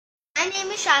My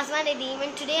name is Shazmah Nadeem,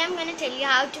 and today I'm going to tell you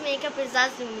how to make a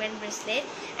pizza's loom bracelet,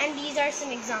 and these are some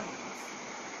examples.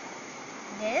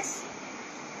 This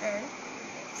and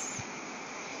this.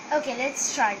 Okay, let's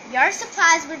start. Your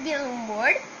supplies would be a loom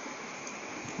board,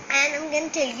 and I'm going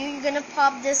to tell you, you're going to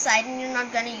pop this side and you're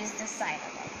not going to use this side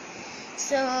at all.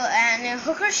 So, and a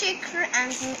hooker shaker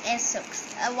and some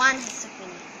S-hooks, one S-hook we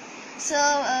need. So,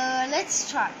 let's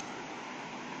start.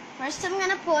 First, I'm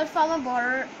gonna pull from a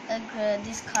border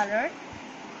this color,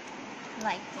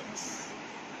 like this.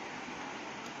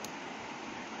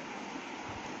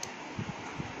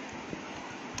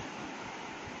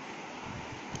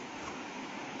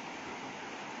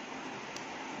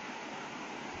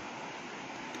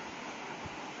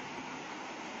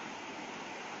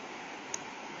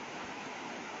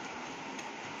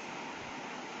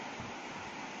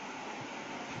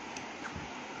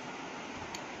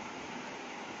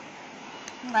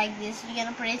 Like this, we're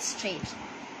gonna put it straight.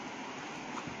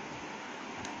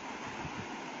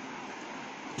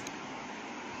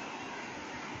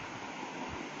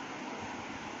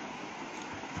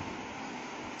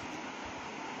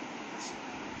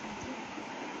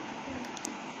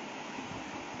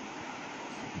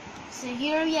 So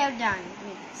here we are done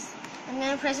with this. I'm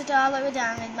gonna press it all the way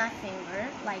down with my finger,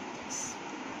 like this.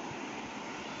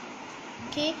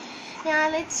 Okay.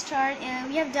 Now let's start.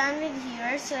 We have done with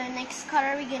here. So next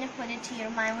color we're gonna put it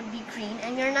here. Mine would be green,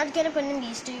 and you're not gonna put in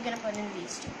these two. You're gonna put in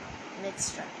these two. Let's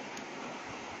start.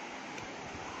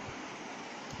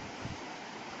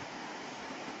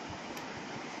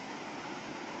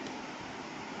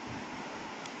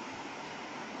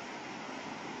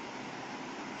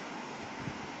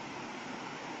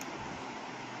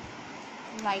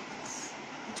 Like this.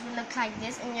 It will look like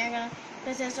this, and you're gonna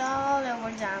press it all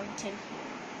over down till here.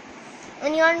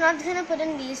 And you are not gonna put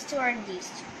in these two or these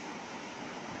two.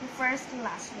 The first and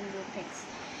last one will picks.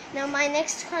 Now my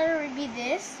next color will be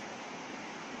this.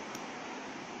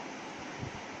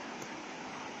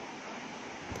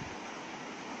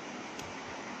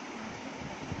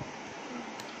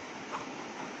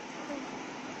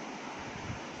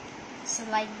 So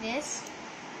like this.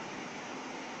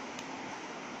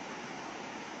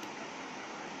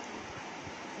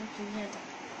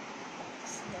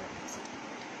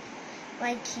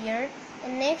 Like here.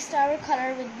 And next our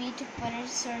color would be to put a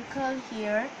circle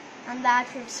here, and that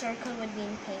circle would be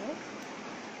in pink.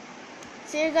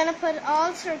 So you're gonna put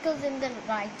all circles in the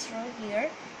right row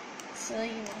here. So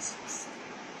you must see.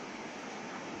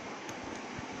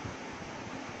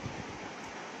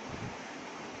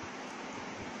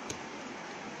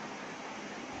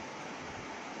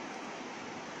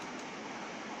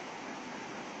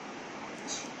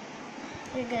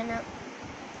 You're gonna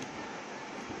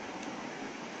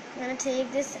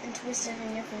take this and twist it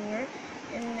in your finger,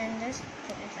 and then just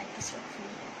put it like this from here.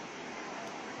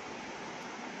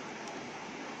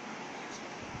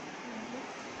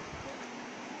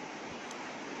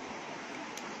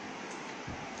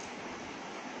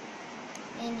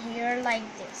 And here like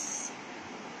this.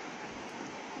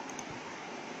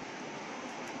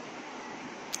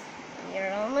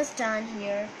 You're almost done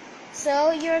here.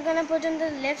 So you're gonna put on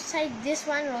the left side this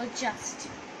one row, just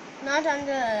not on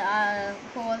the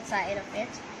whole side of it.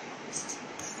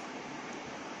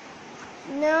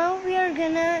 Now we are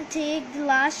gonna take the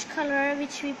last color,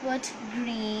 which we put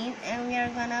green, and we are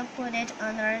gonna put it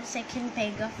on our second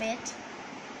peg of it.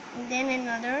 And then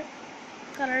another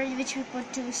color which we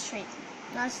put two straight,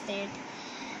 not straight.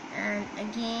 And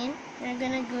again we're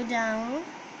gonna go down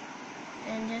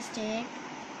and just take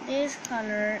this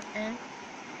color and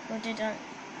put it on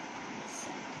this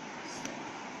side.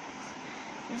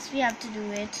 Yes, we have to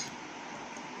do it.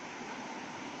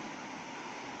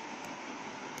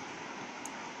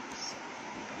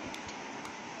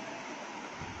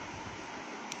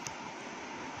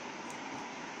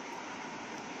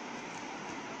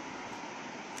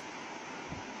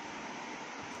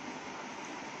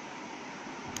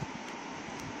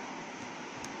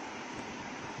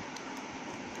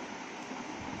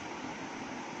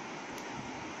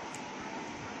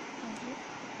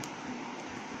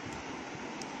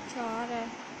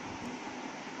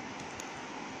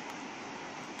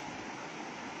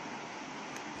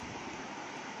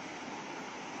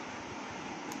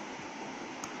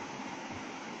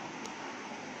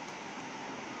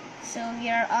 So we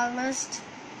are almost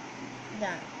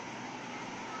done.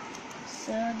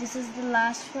 So this is the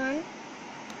last one.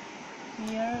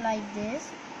 Here like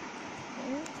this.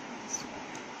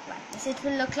 Like this. It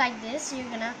will look like this. You're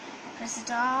gonna press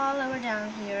it all over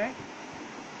down here.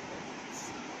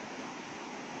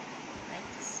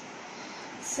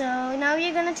 So now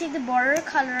you're gonna take the border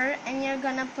color and you're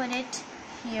gonna put it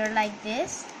here like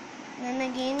this. Then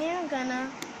again you're gonna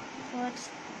put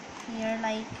here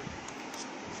like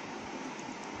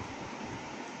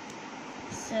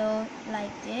so,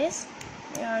 like this.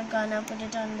 You're gonna put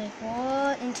it on the whole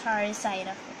entire side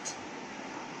of it.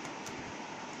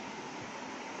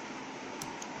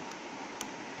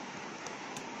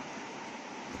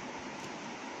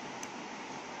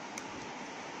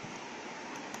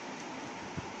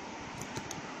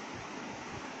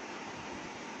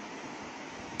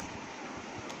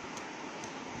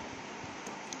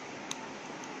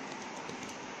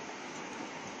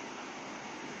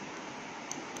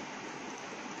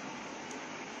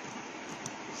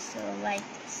 So like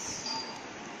this.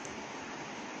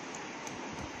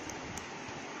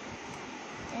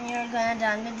 And you're gonna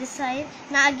done with this side.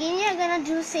 Now again you're gonna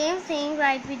do same thing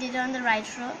right we did on the right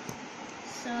row.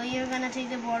 So you're gonna take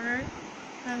the border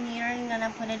from here and gonna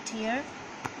put it here.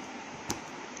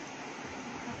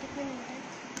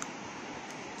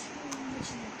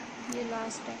 You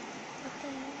lost it.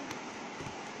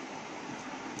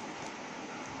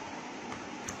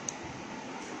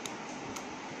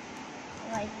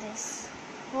 Like this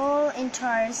whole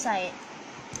entire side.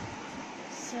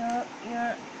 So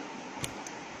you're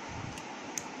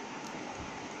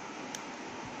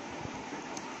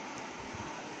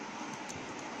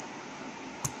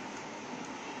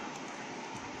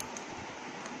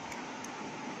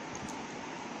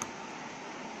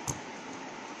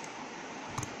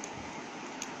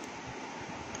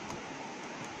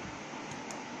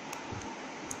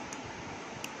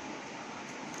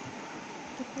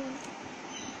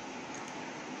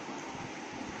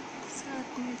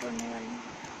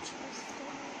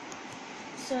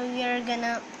so you're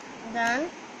gonna done.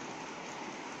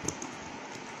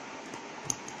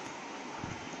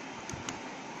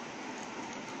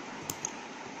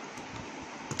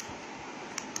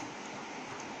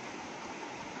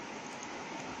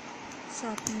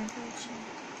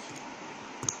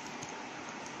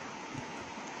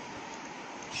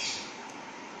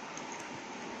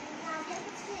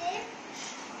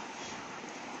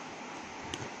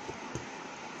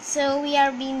 So we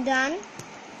are being done.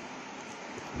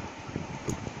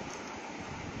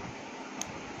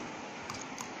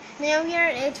 Now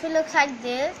it will look like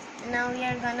this. Now we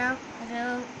are gonna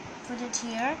put it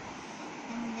here,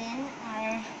 and then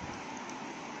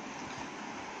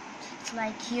it's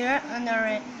like here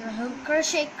under the hooker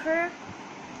shaker,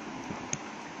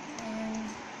 and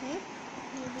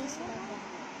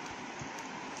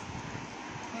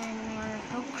our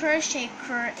hooker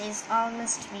shaker is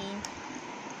almost finished.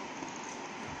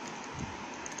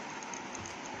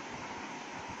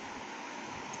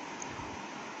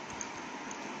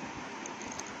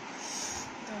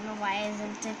 Why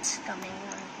isn't it coming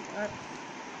on here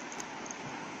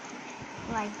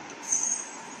like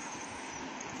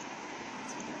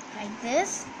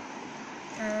this,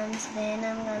 and then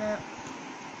I'm gonna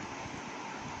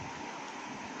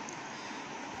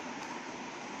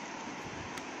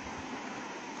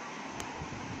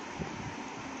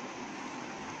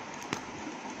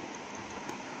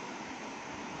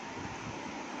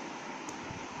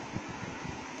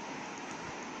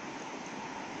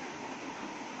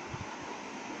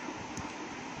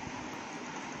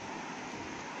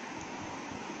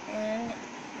and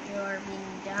you're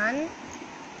being done.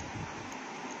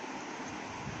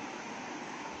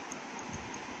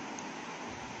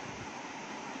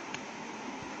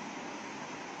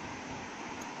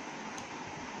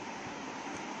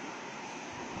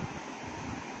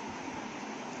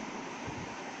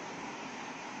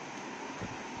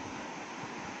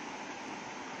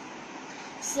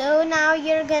 So now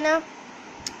you're gonna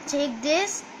take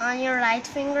this on your right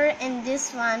finger and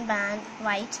this one band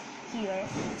white here.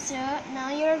 So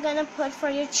now you're gonna put for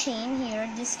your chain here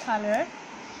this color,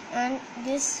 and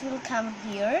this will come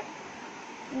here,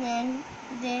 and then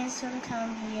this will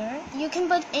come here. You can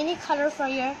put any color for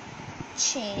your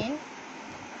chain,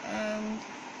 and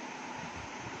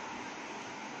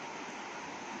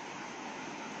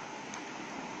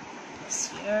this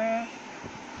here.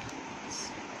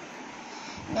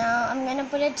 Now I'm gonna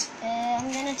put it. I'm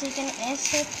gonna take an S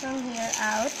shape from here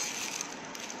out.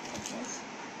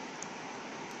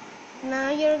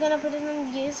 Now you're gonna put it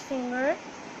on this finger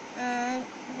and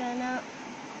gonna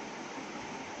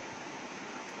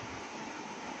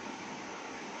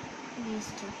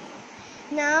these two here.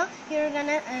 Now you're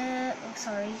gonna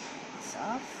sorry, it's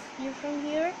off here from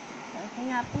here. Nothing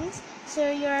happens. So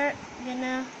you're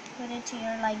gonna put it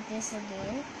here like this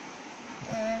again,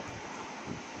 and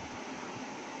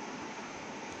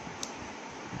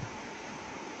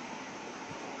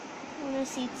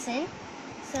see it's in.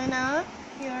 So now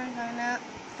you're gonna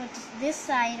put this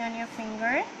side on your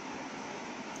finger,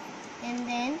 and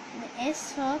then the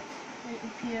S hook will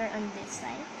appear on this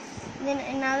side. And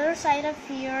then another side of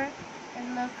here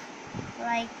will look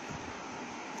like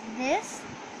this.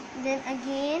 Then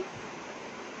again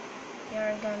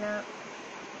you're gonna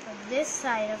put this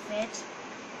side of it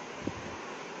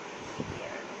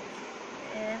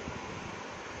here.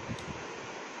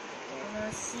 You're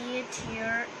gonna see it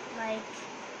here like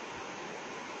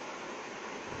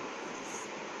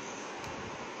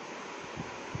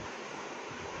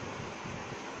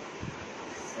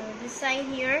so. This side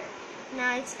here,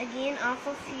 now it's again off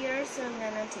of here, so I'm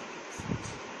gonna take it.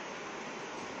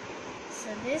 So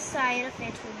this side of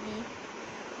it will be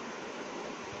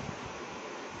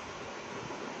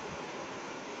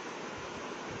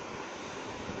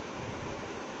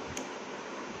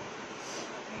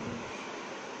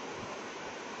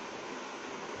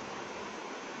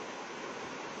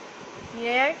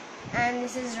here, and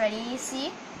this is ready. You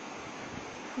see,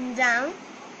 down